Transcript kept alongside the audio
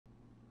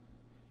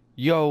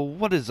Yo,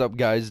 what is up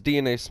guys?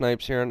 DNA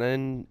Snipes here,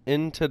 and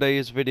in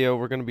today's video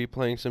we're going to be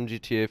playing some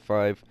GTA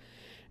 5,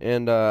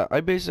 and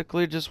I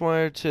basically just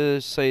wanted to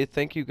say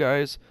thank you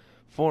guys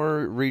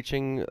for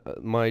reaching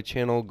my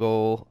channel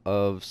goal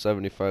of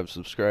 75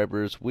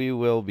 subscribers. We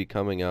will be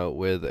coming out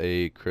with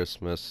a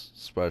Christmas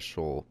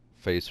special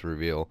face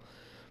reveal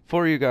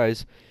for you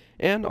guys,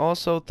 and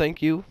also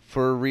thank you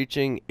for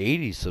reaching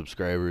 80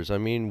 subscribers. I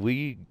mean,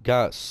 we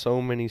got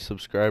so many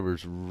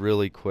subscribers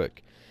really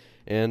quick.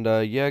 And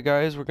yeah,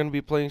 guys, we're gonna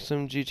be playing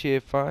some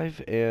GTA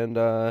 5, and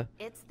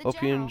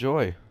hope you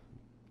enjoy.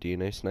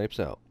 DNA Snipes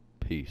out.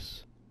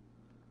 Peace.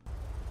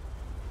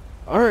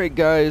 Alright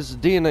guys,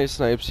 DNA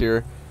Snipes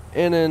here,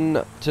 and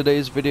in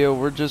today's video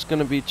we're just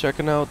gonna be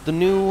checking out the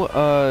new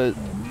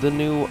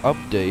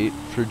update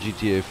for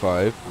GTA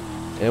 5.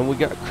 And we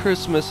got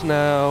Christmas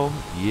now.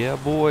 Yeah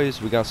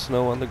boys, we got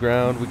snow on the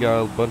ground, we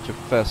got a bunch of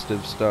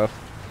festive stuff.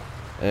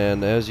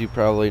 And as you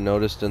probably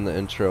noticed in the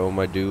intro,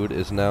 my dude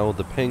is now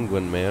the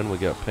Penguin Man. We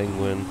got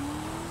Penguin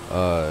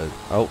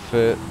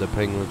outfit, the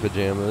Penguin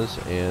pajamas,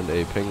 and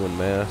a Penguin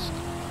mask.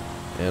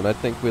 And I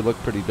think we look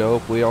pretty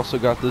dope. We also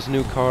got this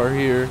new car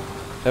here.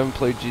 Haven't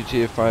played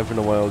GTA 5 in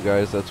a while,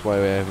 guys. That's why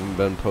I haven't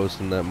been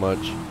posting that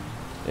much.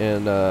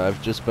 And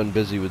I've just been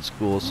busy with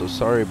school, so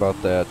sorry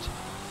about that.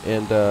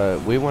 And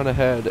we went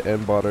ahead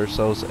and bought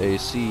ourselves a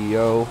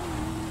CEO.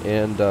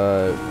 And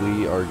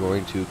we are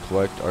going to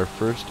collect our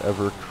first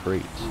ever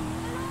crate.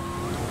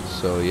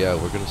 So yeah,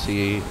 we're gonna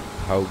see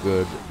how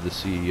good the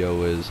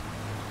CEO is.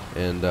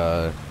 And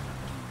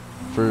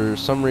for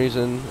some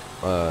reason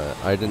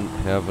I didn't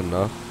have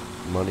enough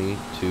money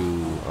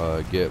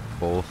to get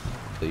both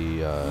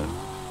the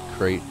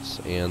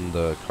crates and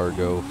the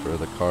cargo for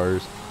the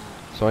cars,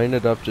 so I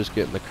ended up just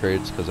getting the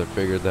crates because I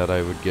figured that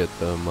I would get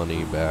the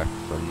money back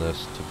from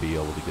this to be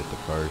able to get the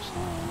cars.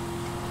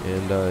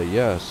 And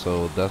yeah,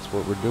 so that's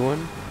what we're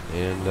doing,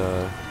 and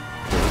here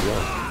we go.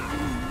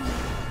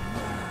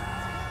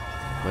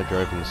 My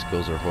driving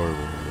skills are horrible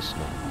in the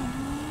snow.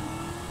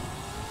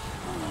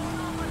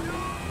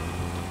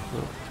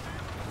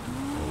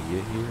 I'll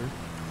get here.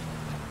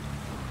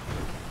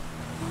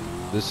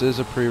 This is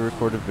a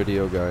pre-recorded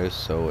video, guys,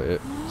 so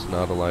it's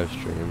not a live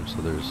stream,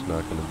 so there's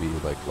not going to be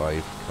like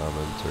live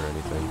comments or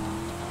anything.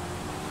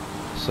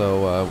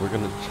 So we're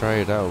going to try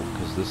it out,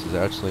 because this is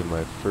actually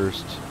my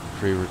first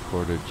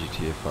pre-recorded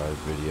GTA 5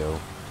 video,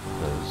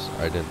 because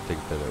I didn't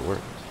think that it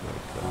worked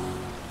like that,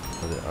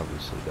 but it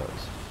obviously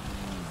does.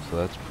 So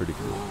that's pretty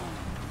cool.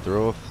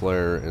 Throw a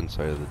flare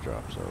inside of the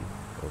drop zone.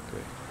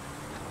 Okay.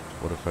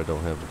 What if I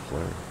don't have a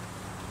flare?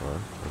 Huh?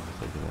 Ever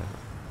think of that?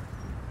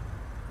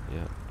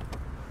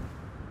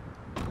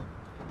 Yeah.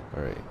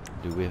 Alright.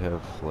 Do we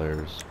have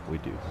flares? We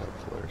do have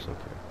flares.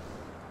 Okay.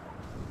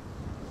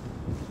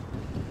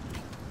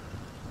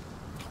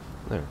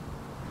 There.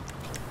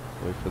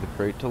 Wait for the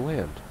crate to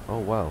land. Oh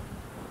wow.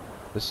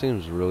 This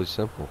seems really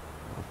simple.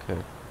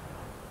 Okay.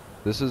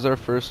 This is our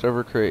first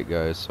ever crate,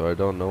 guys, so I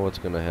don't know what's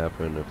gonna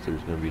happen, if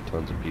there's gonna be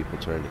tons of people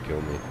trying to kill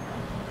me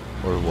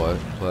or what.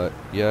 But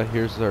yeah,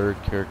 here's our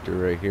character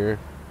right here.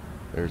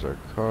 There's our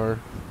car.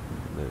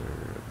 Their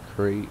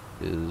crate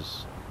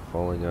is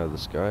falling out of the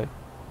sky.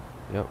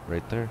 Yep,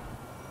 right there.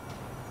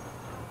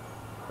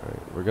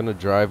 Alright, we're gonna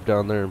drive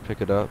down there and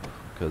pick it up,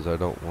 because I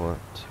don't want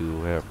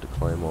to have to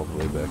climb all the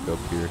way back up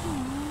here.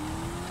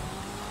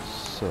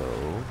 So,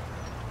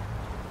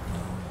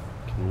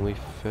 can we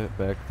fit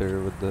back there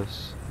with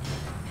this?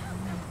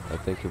 I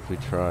think if we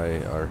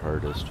try our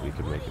hardest, we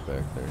can make it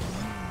back there.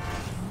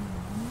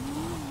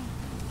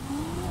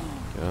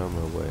 Get out of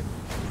my way.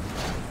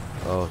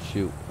 Oh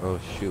shoot, oh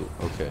shoot.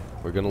 Okay,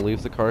 we're gonna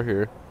leave the car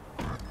here.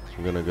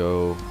 We're gonna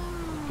go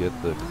get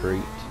the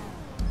crate.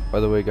 By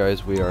the way,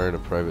 guys, we are in a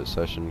private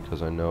session,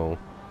 because I know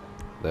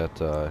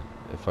that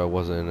if I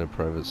wasn't in a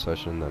private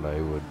session, that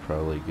I would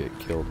probably get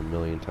killed a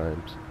million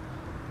times.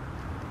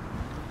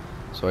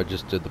 So I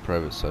just did the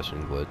private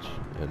session glitch,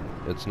 and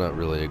it's not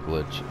really a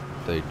glitch.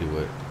 They do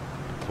it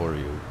for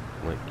you.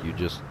 Like, you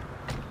just,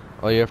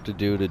 all you have to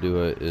do it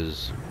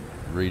is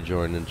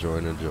rejoin and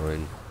join and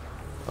join.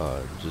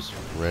 Just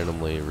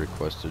randomly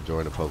request to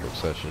join a public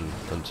session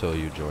until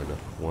you join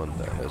one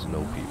that has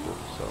no people.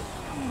 So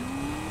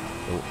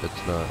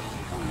it's not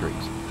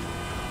crazy.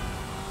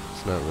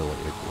 It's not really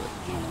a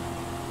glitch.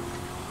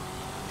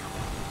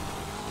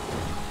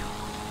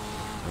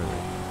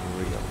 Alright, here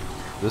we go.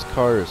 This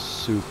car is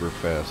super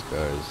fast,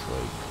 guys.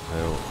 Like,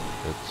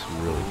 it's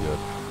really good,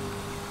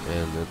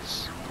 and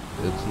it's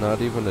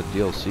not even a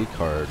DLC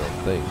car. I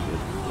don't think it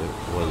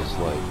was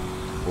like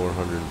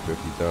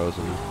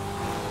 450,000,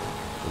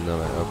 and then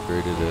I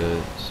upgraded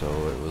it, so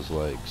it was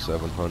like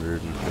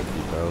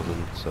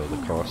 750,000. So the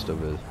cost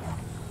of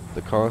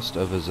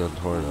a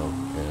Zentorno,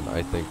 and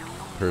I think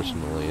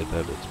personally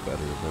that it's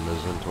better than a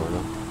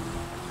Zentorno,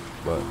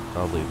 but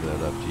I'll leave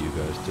that up to you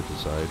guys to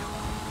decide.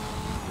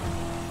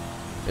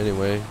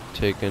 Anyway,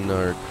 taking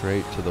our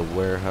crate to the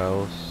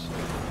warehouse.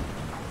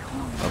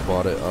 I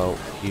bought it out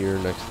here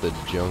next to the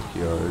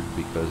junkyard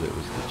because it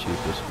was the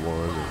cheapest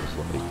one. It was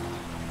like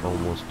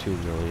almost 2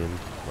 million.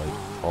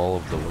 Like, all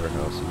of the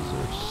warehouses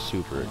are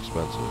super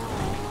expensive.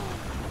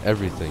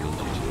 Everything in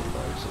GTA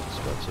 5 is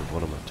expensive.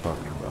 What am I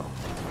talking about?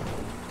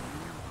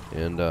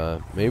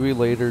 And maybe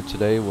later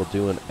today we'll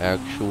do an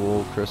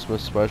actual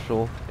Christmas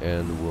special,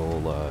 and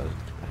we'll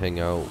hang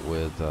out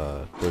with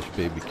Bush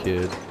Baby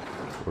Kid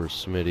or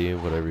Smitty,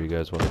 whatever you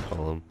guys want to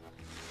call him.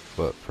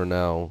 But for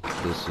now,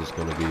 this is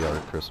going to be our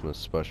Christmas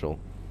special.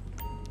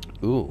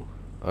 Ooh,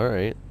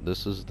 alright,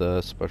 this is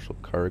the special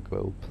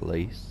cargo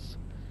place.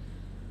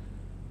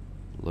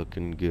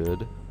 Looking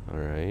good.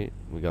 Alright,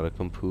 we got a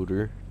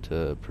computer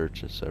to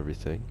purchase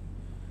everything.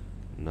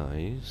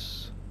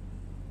 Nice.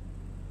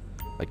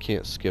 I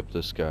can't skip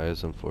this,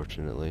 guys,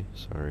 unfortunately.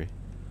 Sorry.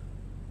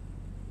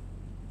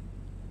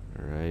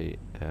 Alright,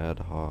 ad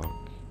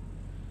hoc.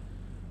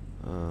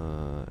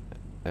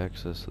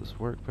 Access this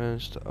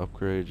workbench to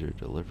upgrade your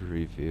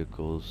delivery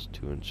vehicles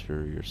to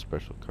ensure your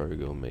special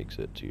cargo makes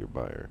it to your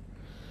buyer.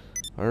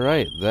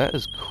 Alright, that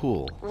is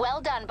cool. Well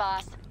done,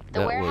 boss.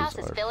 The warehouse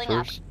is filling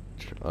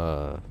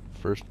up.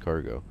 First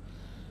cargo.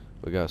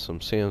 We got some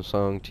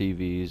Samsung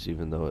TVs,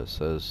 even though it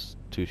says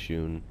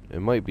Tushun.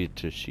 It might be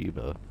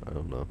Toshiba, I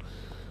don't know.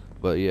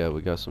 But yeah,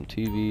 we got some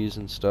TVs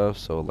and stuff,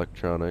 so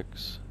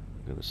electronics.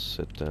 I'm gonna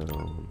sit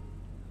down.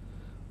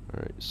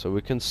 Alright, so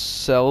we can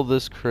sell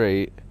this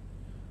crate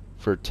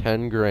for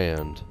 10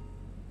 grand,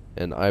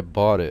 and I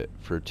bought it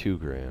for 2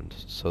 grand,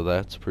 so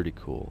that's pretty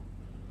cool.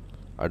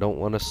 I don't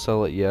want to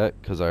sell it yet,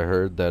 because I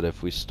heard that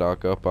if we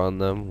stock up on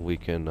them, we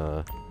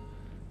can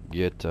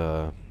get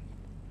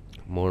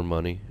more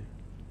money.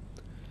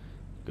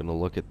 Gonna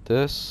look at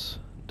this.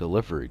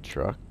 Delivery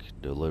truck,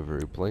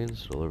 delivery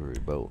planes, delivery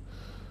boat.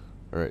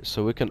 Alright,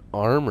 so we can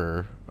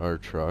armor our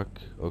truck,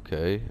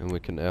 okay, and we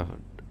can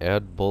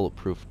add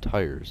bulletproof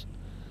tires.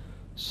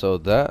 So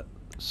that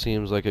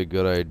seems like a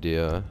good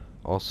idea.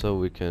 Also,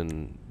 we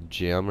can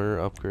jammer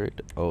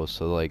upgrade. Oh,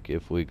 so like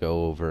if we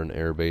go over an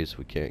airbase,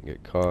 we can't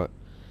get caught.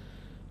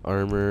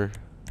 Armor,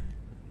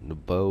 the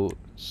boat,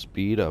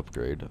 speed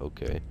upgrade,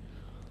 okay.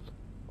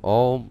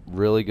 All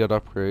really good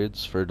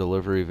upgrades for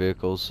delivery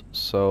vehicles,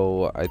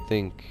 so I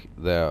think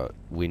that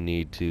we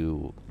need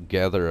to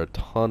gather a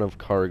ton of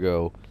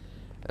cargo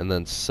and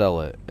then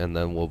sell it, and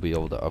then we'll be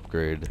able to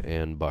upgrade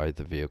and buy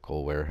the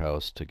vehicle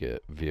warehouse to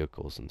get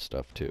vehicles and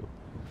stuff too.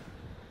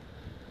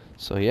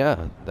 So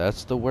yeah,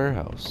 that's the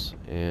warehouse,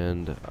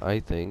 and I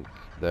think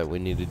that we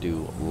need to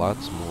do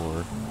lots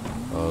more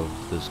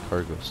of this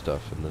cargo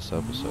stuff in this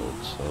episode.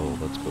 So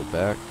let's go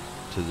back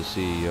to the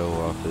CEO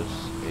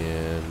office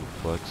and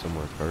collect some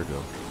more cargo.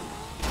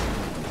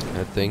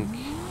 I think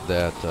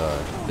that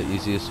the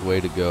easiest way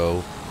to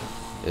go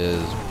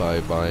is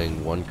by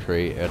buying one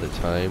crate at a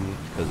time,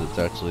 because it's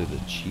actually the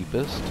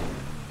cheapest,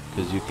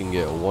 because you can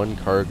get one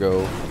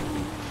cargo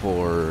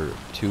for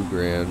 2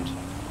 grand,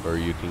 or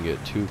you can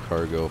get 2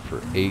 cargo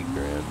for 8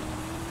 grand.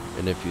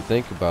 And if you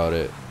think about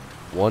it,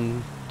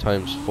 1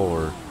 times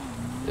 4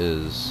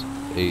 is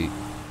 8,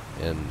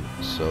 and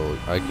so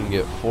I can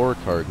get 4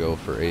 cargo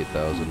for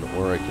 8,000,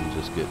 or I can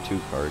just get 2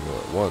 cargo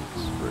at once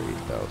for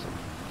 8,000.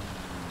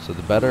 So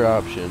the better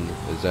option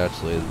is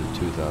actually the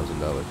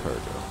 $2,000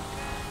 cargo.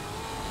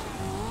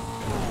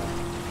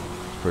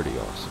 Pretty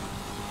awesome.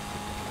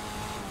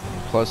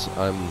 Plus,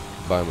 I'm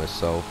by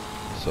myself,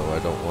 so I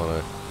don't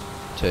want to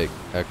take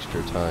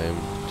extra time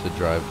to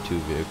drive 2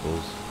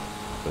 vehicles,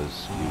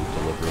 because you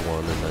deliver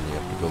one and then you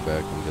have to go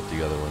back and get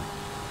the other one.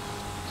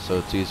 So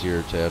it's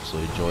easier to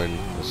actually join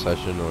a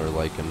session, or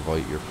like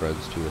invite your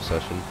friends to a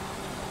session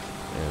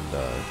and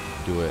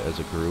do it as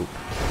a group,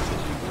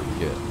 because you can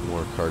get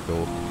more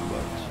cargo,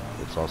 but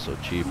it's also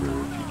cheaper if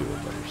you do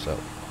it by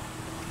yourself.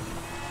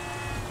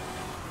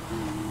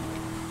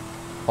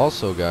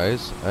 Also,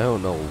 guys, I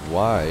don't know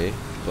why,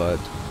 but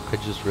I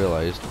just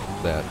realized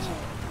that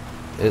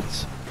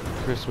it's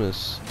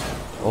Christmas,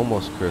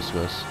 almost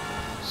Christmas,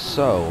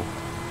 so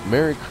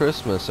Merry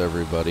Christmas,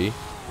 everybody,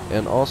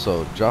 and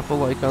also drop a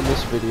like on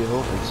this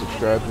video and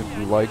subscribe if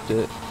you liked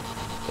it,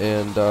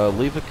 and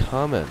leave a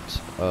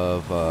comment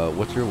of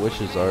what your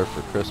wishes are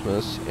for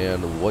Christmas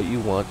and what you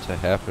want to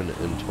happen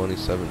in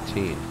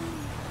 2017,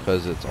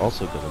 because it's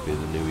also going to be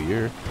the new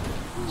year.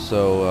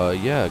 So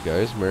yeah,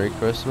 guys, Merry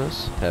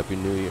Christmas, Happy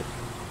New Year,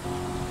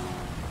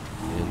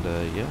 and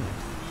yeah.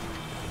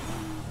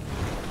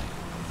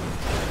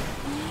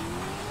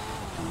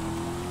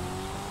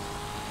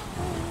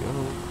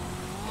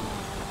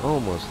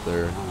 Almost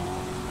there.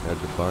 Had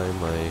to buy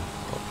my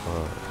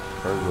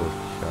cargo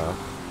shop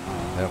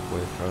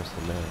halfway across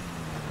the map.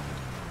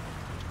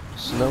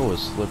 Snow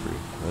is slippery,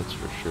 that's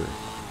for sure.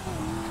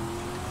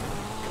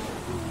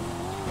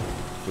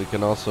 We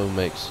can also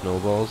make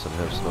snowballs and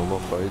have snowball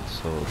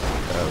fights, so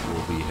that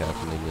will be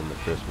happening in the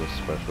Christmas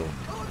special.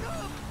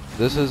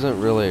 This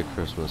isn't really a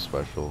Christmas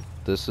special.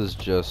 This is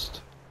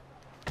just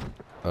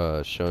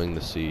showing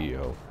the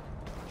CEO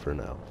for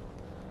now.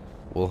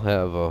 We'll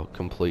have a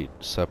complete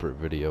separate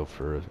video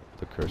for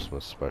the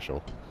Christmas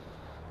special.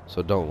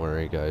 So don't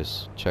worry,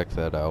 guys. Check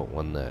that out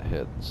when that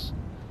hits.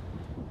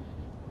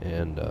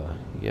 And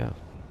yeah,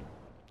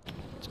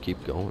 let's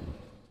keep going.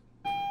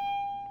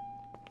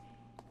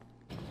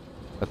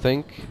 I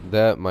think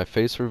that my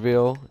face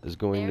reveal is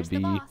going to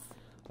be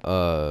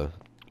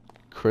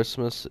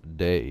Christmas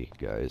Day,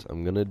 guys.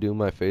 I'm gonna do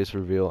my face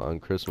reveal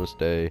on Christmas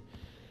Day,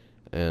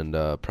 and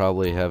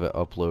probably have it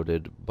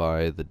uploaded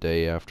by the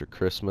day after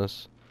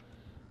Christmas.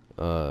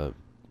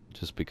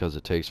 Just because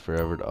it takes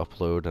forever to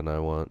upload, and I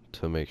want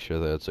to make sure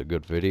that it's a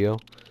good video.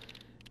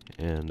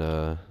 And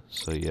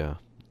so yeah,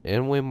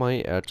 and we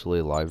might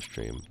actually live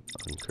stream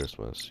on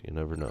Christmas. You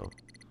never know.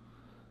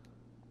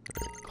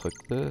 Alright, click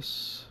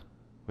this.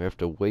 We have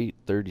to wait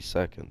 30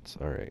 seconds.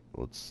 Alright,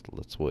 let's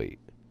wait.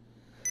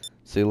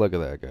 See, look at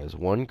that, guys.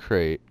 1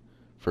 crate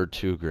for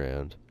 2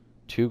 grand,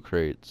 2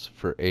 crates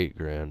for 8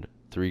 grand,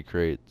 3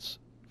 crates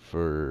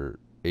for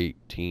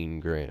 18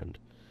 grand.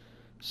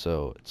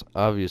 So it's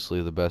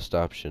obviously the best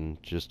option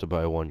just to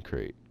buy 1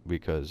 crate,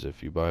 because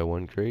if you buy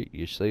 1 crate,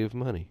 you save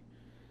money.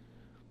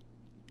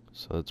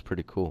 So that's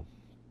pretty cool.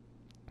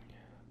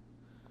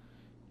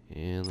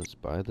 And let's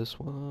buy this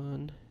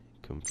one.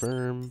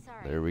 Confirm.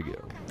 There we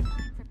go.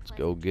 Let's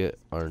go get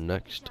our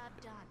next.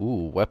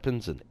 Ooh,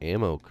 weapons and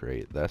ammo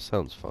crate. That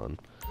sounds fun.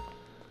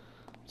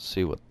 Let's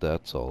see what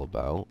that's all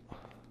about.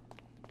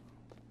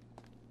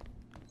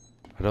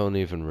 I don't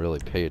even really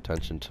pay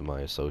attention to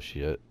my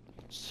associate.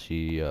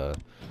 She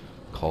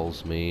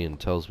calls me and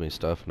tells me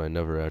stuff, and I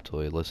never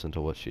actually listen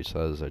to what she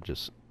says. I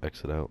just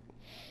exit out.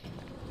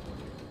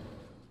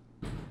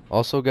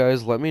 Also,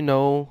 guys, let me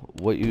know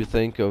what you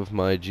think of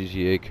my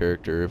GTA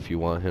character. If you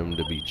want him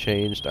to be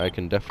changed, I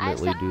can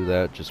definitely do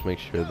that. Just make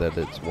sure that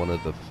it's one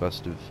of the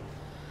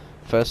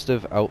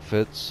festive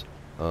outfits.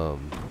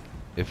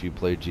 If you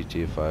play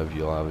GTA 5,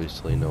 you'll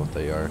obviously know what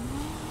they are.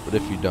 But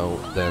if you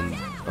don't, then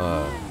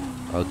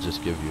I'll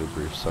just give you a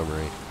brief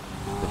summary.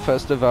 The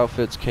festive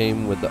outfits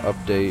came with the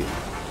update,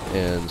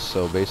 and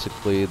so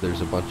basically there's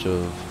a bunch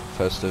of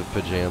festive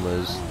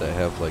pajamas that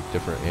have like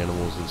different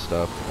animals and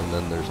stuff, and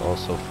then there's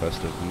also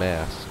festive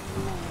masks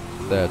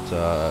that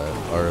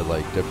are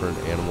like different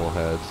animal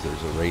heads.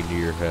 There's a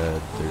reindeer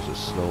head, there's a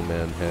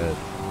snowman head,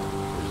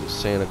 there's a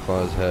Santa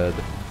Claus head,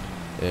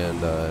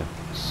 and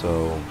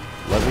so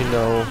let me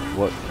know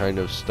what kind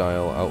of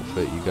style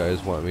outfit you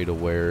guys want me to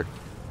wear,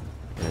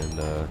 and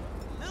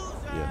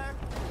yeah.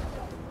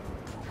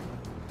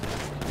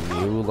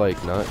 Can you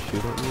like not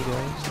shoot at me,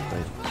 guys?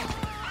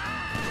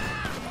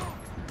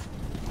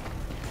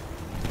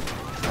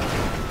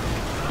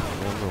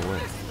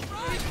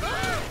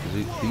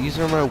 These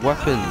are my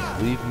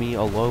weapons. Leave me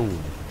alone.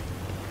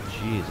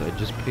 Jeez, I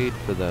just paid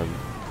for them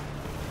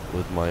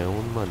with my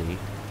own money.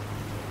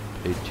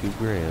 Paid 2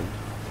 grand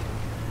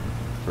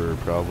for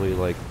probably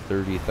like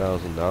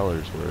 $30,000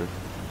 worth.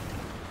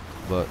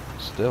 But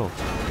still,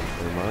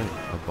 they're mine.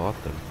 I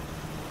bought them.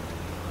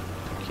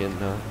 You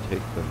cannot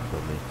take them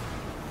from me.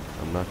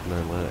 I'm not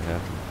gonna let it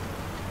happen.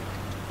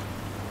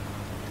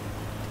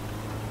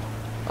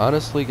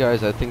 Honestly,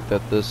 guys, I think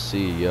that this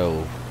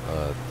CEO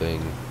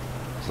thing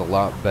is a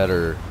lot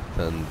better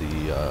than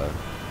the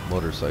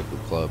motorcycle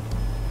club,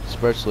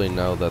 especially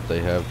now that they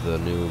have the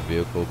new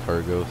vehicle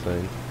cargo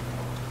thing.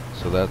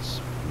 So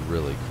that's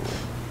really cool.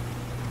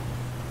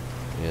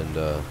 And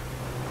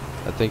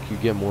I think you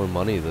get more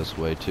money this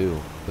way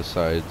too,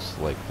 besides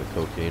like the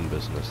cocaine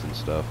business and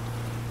stuff.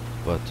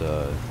 But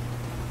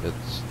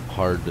it's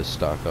hard to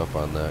stock up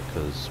on that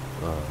because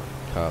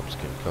cops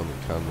can come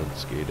and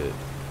confiscate it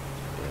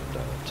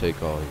and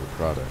take all your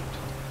product.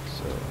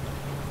 So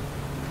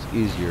it's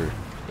easier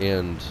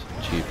and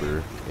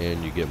cheaper,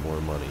 and you get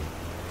more money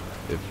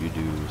if you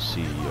do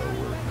CEO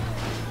work.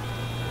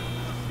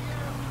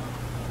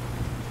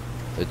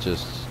 It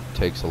just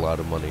takes a lot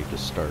of money to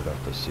start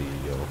up a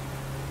CEO,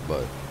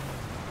 but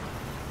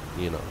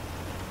you know,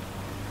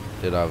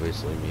 it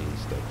obviously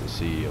means that the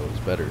CEO is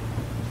better,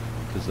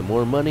 because the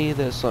more money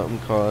that something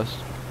costs,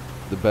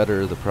 the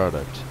better the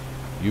product,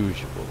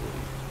 usually.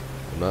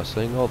 I'm not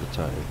saying all the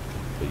time,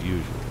 but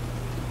usually.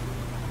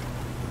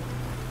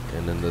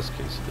 And in this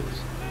case it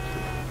is.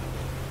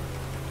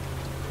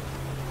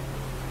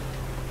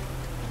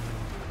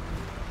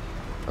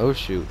 Oh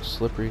shoot,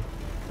 slippery.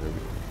 There we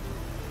go.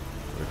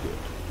 We're good.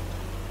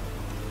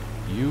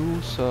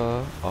 You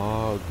saw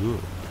are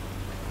good.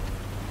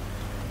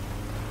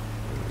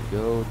 There we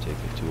go, take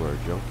it to our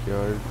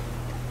junkyard.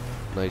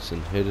 Nice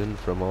and hidden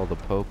from all the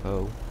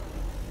popo.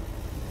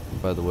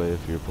 By the way,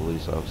 if you're a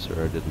police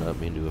officer, I did not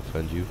mean to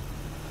offend you.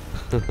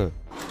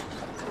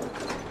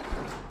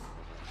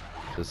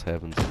 Just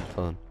having some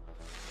fun.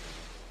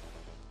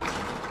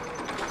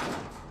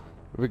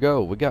 Here we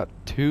go. We got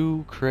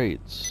 2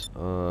 crates.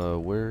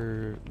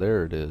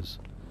 There it is.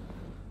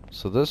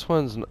 So this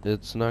one's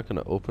it's not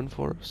gonna open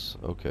for us.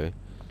 Okay,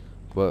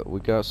 but we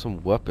got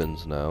some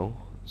weapons now.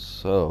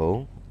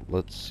 So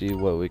let's see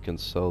what we can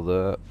sell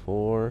that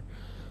for.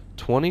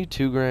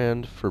 22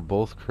 grand for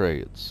both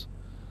crates.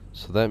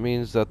 So that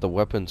means that the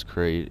weapons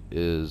crate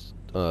is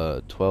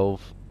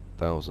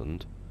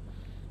 12,000,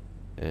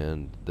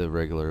 and the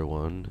regular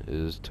one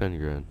is 10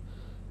 grand.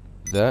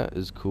 That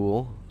is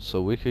cool.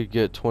 So we could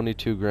get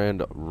 22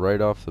 grand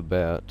right off the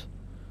bat,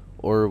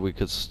 or we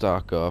could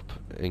stock up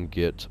and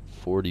get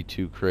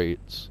 42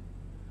 crates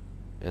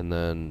and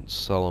then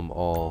sell them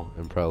all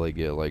and probably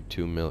get like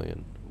 2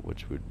 million,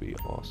 which would be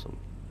awesome.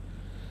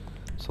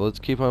 So let's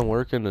keep on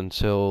working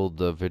until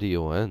the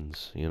video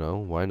ends, you know,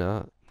 why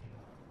not?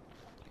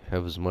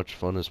 Have as much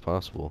fun as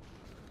possible.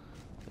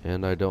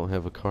 And I don't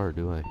have a car,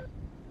 do I?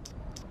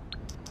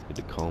 Need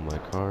to call my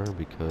car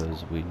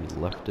because we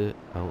left it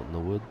out in the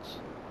woods.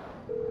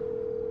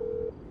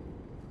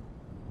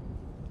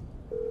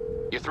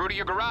 You're through to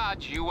your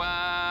garage. You,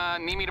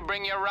 need me to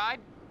bring you a ride?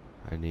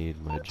 I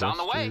need my It's on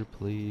the way. jester,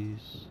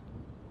 please.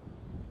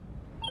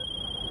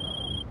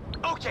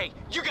 Okay,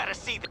 you gotta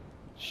see the...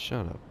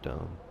 Shut up,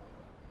 Dom.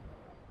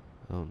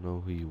 I don't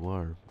know who you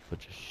are, but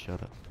just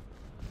shut up.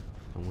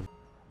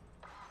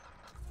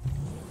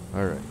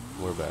 Alright,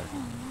 we're back.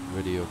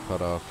 Video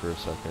cut off for a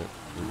second.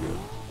 We're good.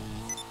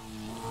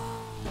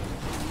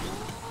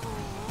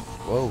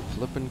 Whoa,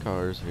 flipping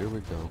cars. Here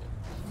we go.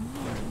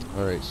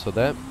 Alright, so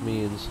that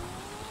means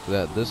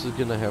that this is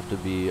gonna have to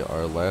be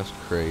our last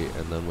crate,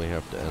 and then we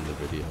have to end the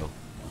video.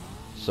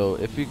 So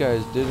if you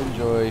guys did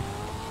enjoy,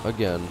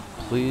 again,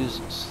 please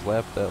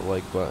slap that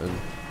like button.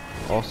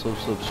 Also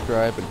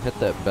subscribe and hit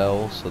that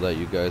bell so that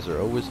you guys are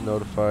always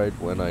notified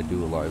when I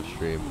do a live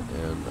stream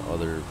and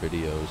other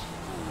videos.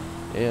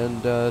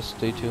 And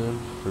stay tuned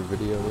for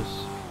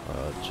videos.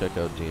 Check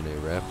out DNA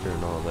Raptor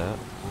and all that.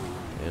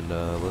 And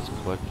let's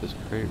collect this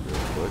crate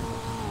real quick.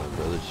 My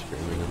brother's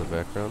screaming in the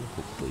background.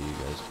 Hopefully you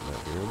guys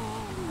cannot hear him.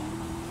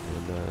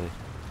 And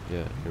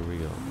yeah, here we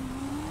go.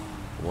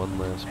 One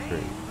last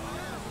crate.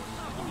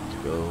 Let's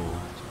go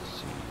to the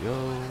CEO.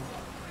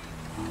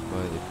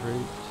 Buy the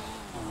crate.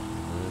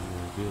 And then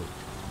we're good.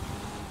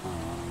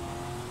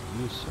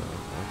 You saw,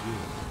 not you.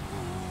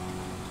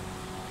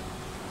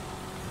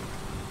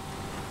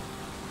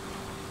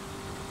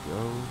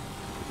 Go.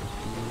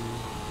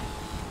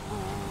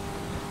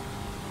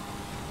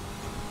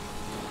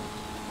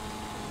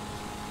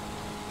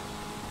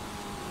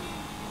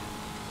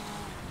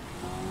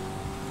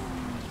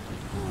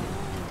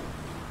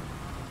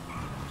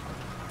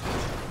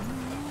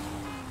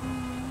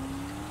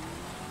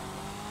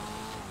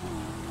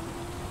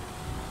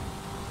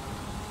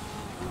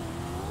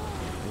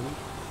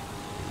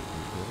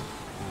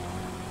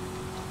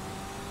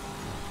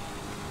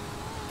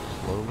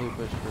 Slowly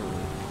but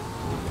surely.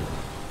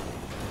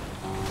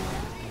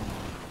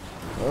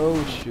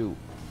 Oh shoot.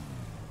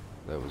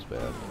 That was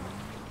bad.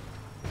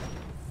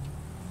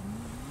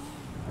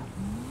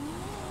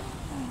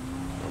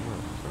 Come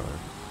on, car.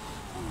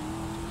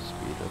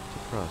 Speed up the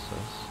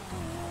process.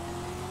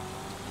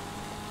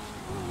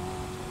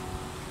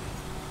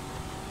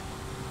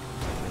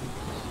 Alright,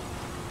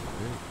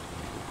 here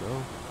we go.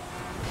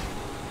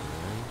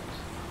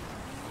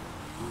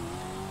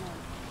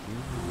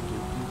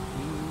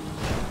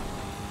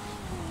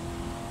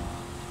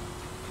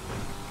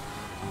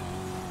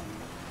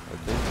 I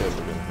think that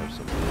we're gonna have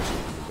some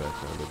music in the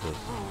background of this.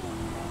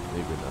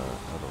 Maybe not,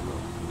 I don't know.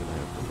 I'm gonna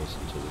have to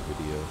listen to the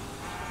video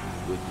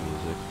with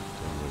music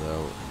and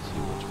without and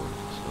see which one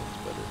sounds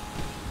better.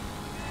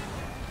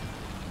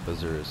 Because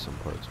there is some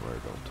parts where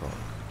I don't talk,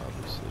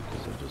 obviously,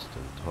 because I just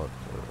didn't talk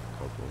for a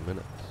couple of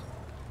minutes.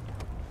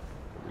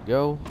 There we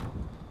go.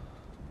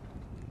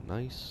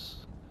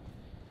 Nice.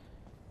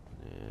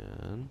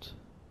 And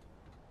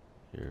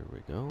here we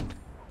go.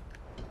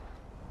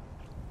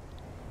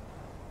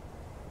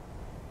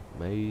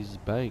 Maze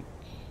Bank.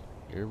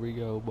 Here we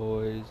go,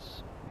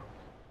 boys.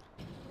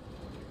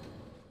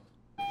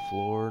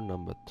 Floor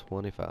number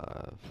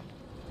 25.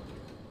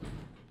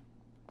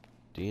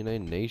 DNA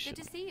Nation.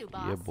 Good to see you,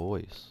 boss. Yeah,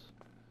 boys.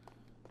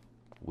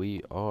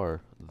 We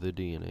are the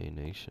DNA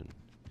Nation.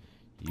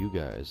 You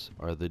guys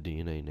are the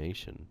DNA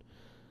Nation.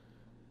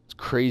 It's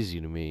crazy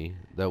to me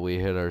that we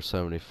hit our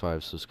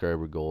 75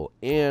 subscriber goal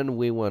and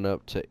we went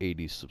up to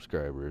 80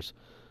 subscribers.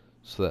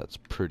 So that's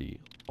pretty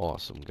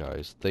awesome,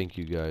 guys. Thank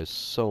you guys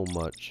so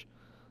much.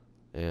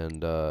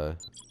 And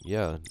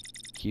yeah,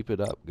 keep it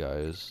up,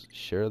 guys.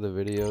 Share the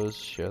videos,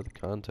 share the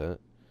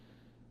content,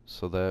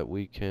 so that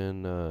we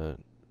can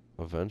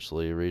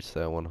eventually reach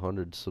that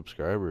 100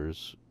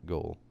 subscribers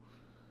goal.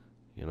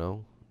 You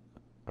know,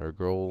 our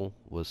goal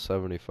was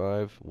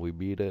 75, we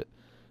beat it.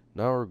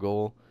 Now our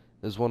goal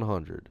is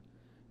 100.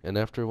 And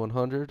after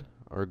 100,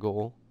 our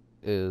goal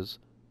is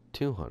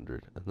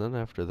 200. And then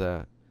after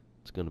that,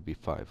 it's going to be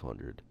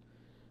 500.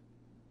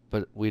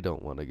 But we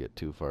don't want to get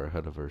too far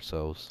ahead of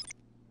ourselves,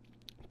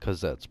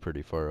 because that's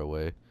pretty far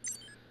away.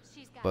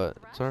 But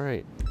it's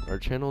alright. Our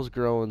channel's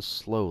growing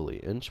slowly.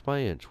 Inch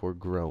by inch, we're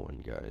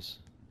growing, guys.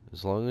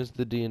 As long as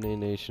the DNA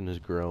Nation is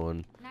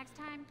growing, Next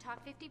time, talk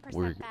 50%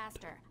 we're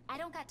faster. I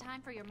don't got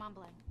time for your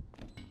mumbling.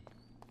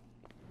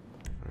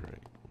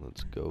 Alright,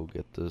 let's go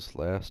get this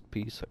last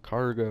piece of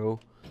cargo.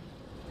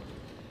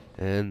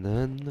 And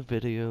then the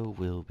video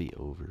will be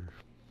over.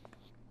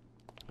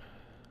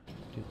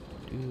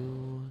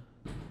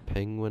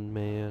 Penguin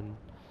Man.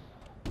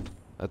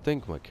 I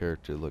think my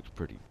character looks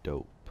pretty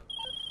dope.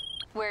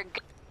 We're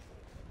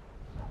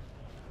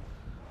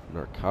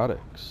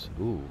Narcotics.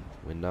 Ooh,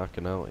 we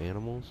knocking out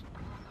animals?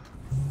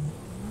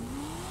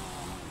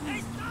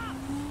 Hey, stop!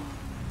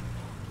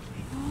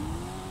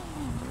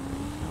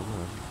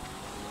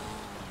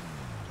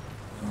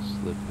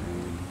 Slippery.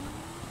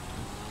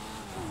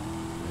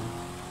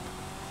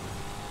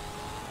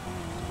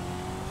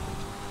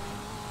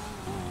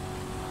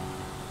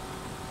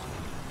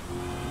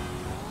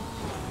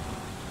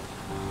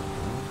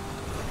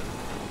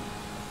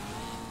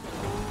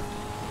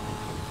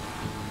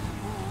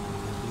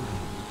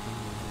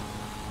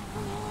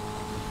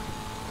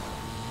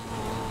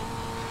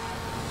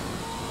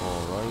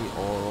 Alright.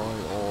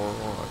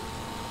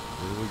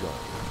 Here we go.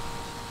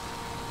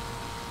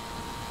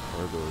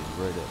 Cargo is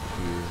right up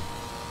here.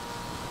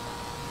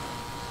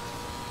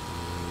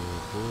 Yeah,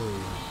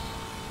 boys.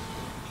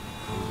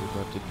 We're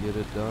about to get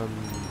it done.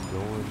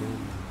 Going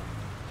in.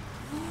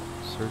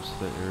 Search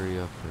the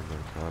area for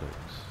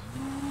narcotics.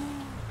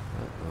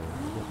 Uh-oh,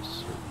 I'm gonna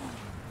search.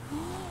 I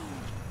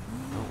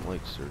don't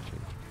like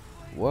searching.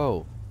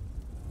 Whoa!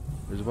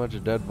 There's a bunch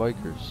of dead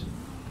bikers.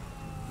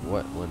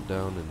 What went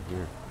down in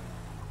here?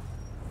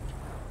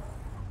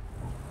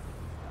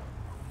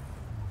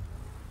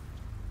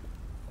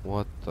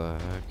 What the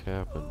heck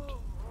happened?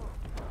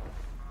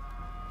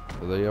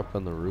 Are they up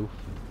on the roof?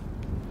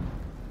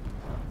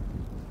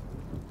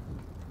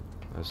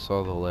 I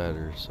saw the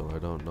ladder, so I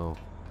don't know.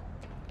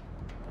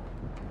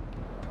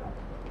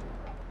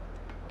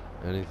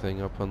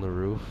 Anything up on the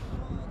roof?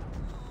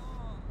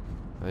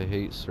 I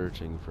hate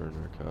searching for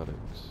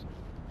narcotics.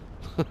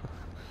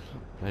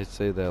 I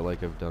say that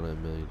like I've done it a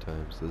million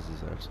times. This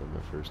is actually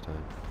my first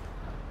time.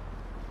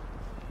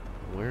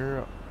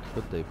 Where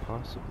could they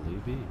possibly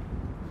be?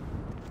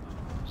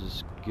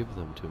 Just give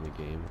them to me,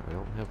 game. I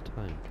don't have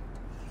time.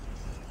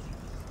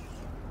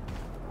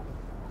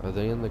 Are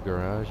they in the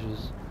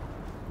garages?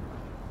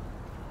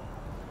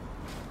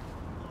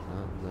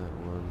 Not in that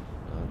one.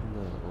 Not in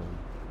that one.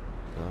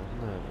 Not in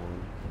that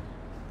one.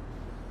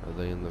 Are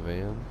they in the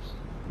vans?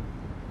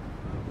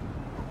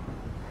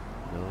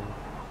 No.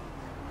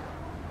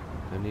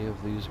 Any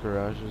of these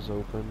garages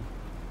open?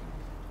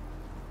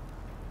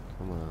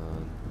 Come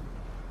on.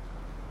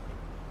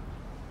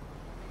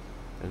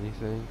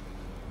 Anything?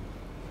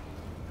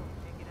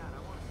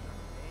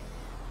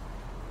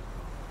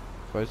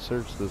 If I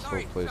search this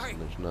whole place and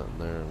there's nothing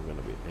there, I'm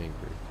gonna be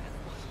angry.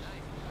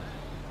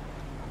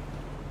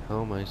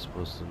 How am I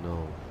supposed to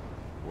know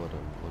what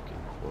I'm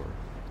looking for?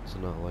 It's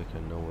not like I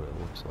know what it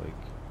looks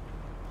like.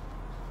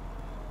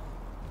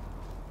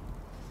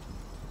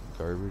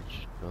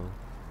 Garbage? No.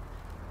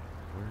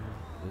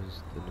 Where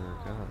is the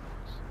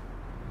narcotics?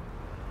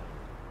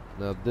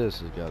 Now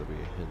this has got to be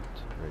a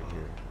hint right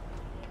here.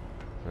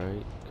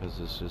 Right? Because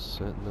it's just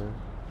sitting there.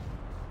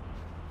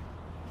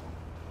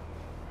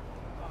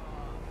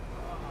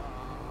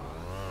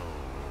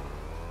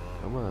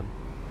 Come on.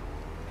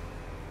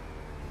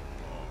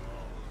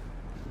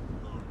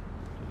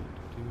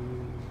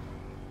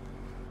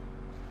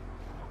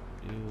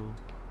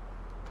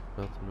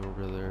 Nothing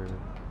over there.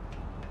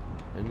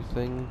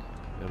 Anything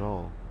at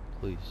all,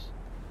 please.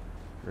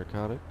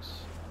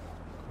 Narcotics?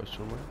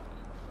 Question mark?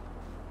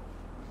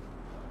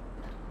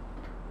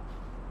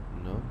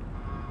 No.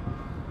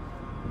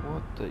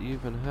 What the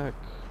even heck?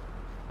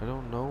 I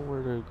don't know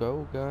where to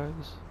go,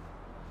 guys.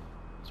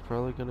 It's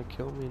probably gonna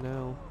kill me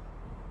now.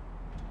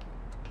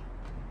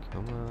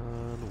 Come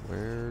on,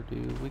 where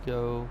do we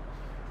go?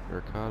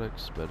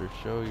 Narcotics, better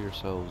show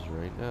yourselves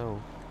right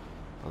now.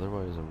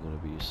 Otherwise, I'm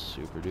gonna be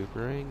super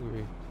duper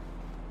angry.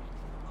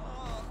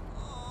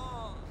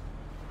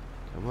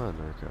 Come on,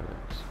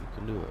 narcotics. You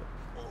can do it.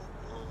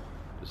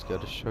 Just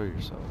gotta show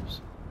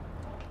yourselves.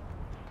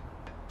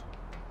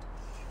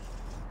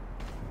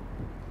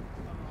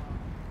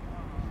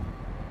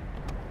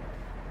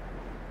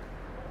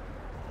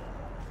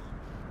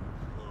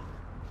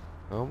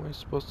 How am I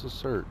supposed to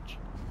search?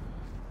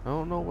 I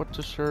don't know what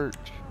to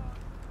search.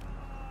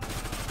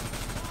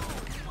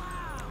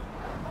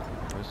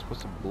 Am I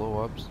supposed to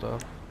blow up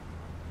stuff?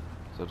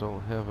 Because I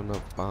don't have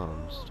enough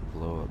bombs to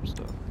blow up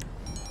stuff.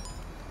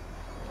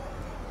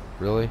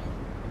 Really?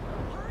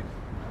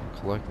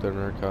 Collect their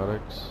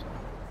narcotics?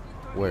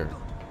 Where?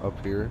 Up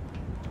here?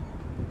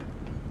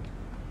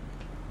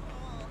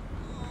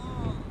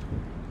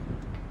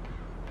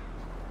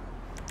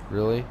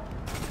 Really?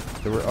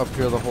 They were up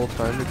here the whole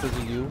time because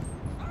of you?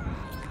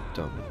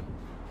 Dummy.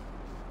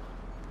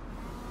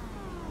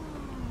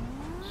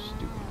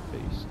 Stupid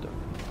face dummy.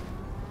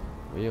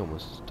 We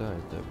almost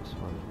died, that was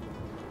funny.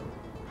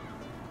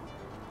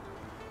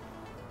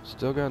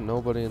 Still got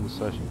nobody in the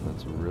session,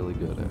 that's really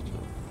good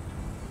actually.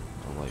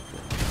 I like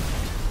that.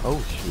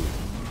 Oh shoot.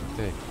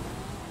 Okay.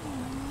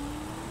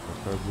 My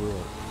car blew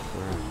up.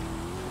 Alright.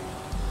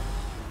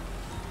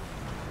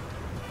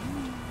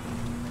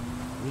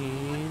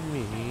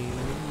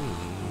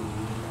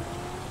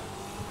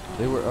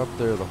 They were up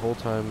there the whole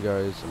time,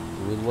 guys.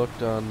 We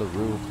looked on the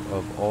roof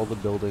of all the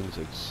buildings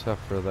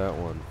except for that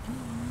one.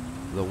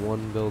 The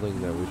one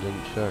building that we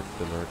didn't check,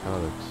 the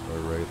narcotics,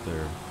 are right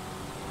there.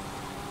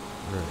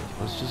 Alright,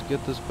 let's just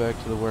get this back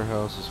to the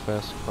warehouse as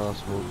fast as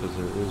possible because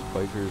there is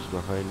bikers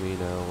behind me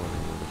now and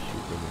I want to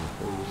shoot them in the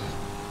face.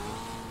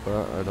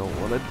 But I don't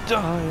want to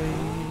die!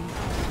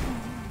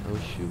 Oh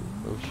shoot,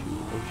 oh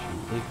shoot, oh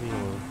shoot, leave me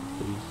alone,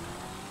 please.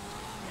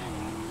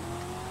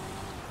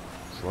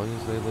 As long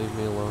as they leave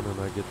me alone and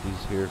I get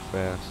these here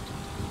fast,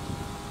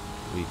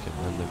 we can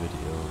end the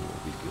video and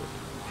we'll be good.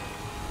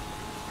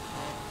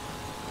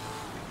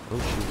 Oh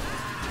shoot.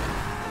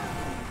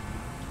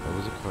 That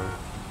was a car.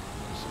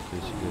 Just in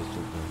case you guys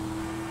don't know.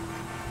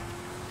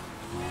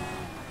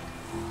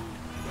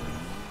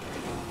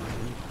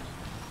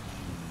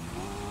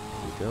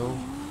 There we go.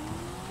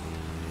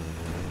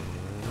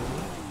 And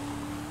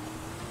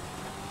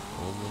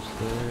almost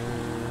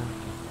there.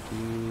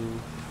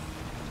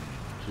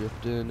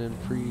 Drifting and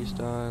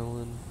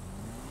freestyling.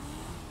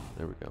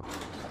 There we go.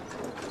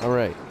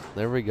 Alright,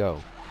 there we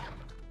go.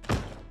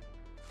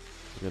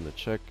 We're gonna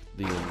check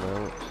the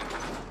amount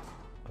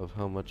of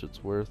how much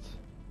it's worth.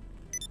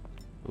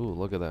 Ooh,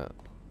 look at that.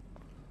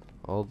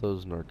 All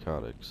those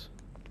narcotics.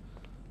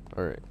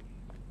 Alright.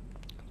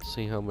 Let's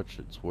see how much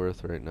it's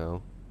worth right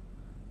now.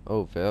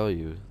 Oh,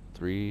 value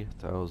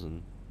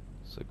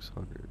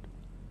 3,600.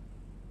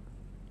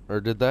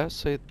 Or did that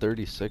say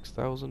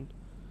 36,000?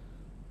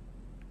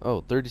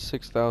 Oh,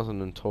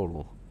 36,000 in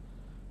total.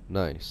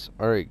 Nice.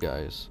 Alright,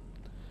 guys.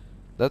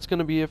 That's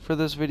gonna be it for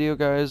this video,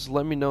 guys.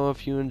 Let me know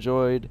if you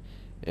enjoyed,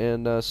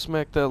 and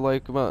smack that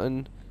like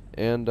button,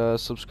 and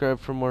subscribe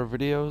for more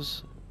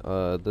videos.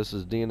 This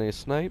is DNA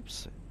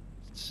Snipes.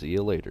 See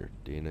you later.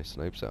 DNA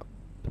Snipes out.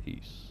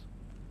 Peace.